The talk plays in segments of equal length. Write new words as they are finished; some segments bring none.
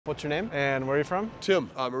What's your name and where are you from? Tim,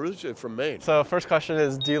 I'm originally from Maine. So first question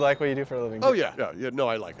is, do you like what you do for a living? Oh yeah, no,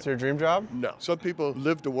 I like It's it. your dream job? No, some people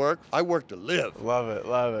live to work. I work to live. Love it,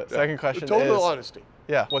 love it. Second question Total is, honesty.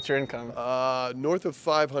 yeah, what's your income? North of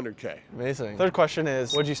 500K. Amazing. Third question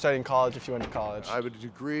is, what did you study in college if you went to college? I have a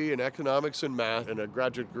degree in economics and math and a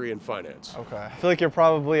graduate degree in finance. Okay. I feel like you're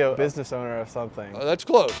probably a business owner of something. That's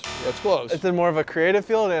close. That's close. It's in more of a creative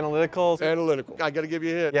field, analytical? Analytical. I got to give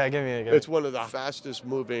you a hint. Yeah, give me a It's one of the fastest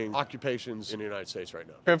moving occupations in the United States right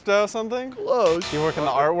now. Crypto something? Close. Do you work in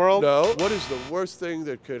the art world? No. What is the worst thing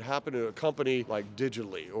that could happen to a company like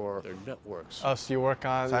Digitally or their networks? Oh, so you work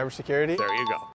on cybersecurity? There you go.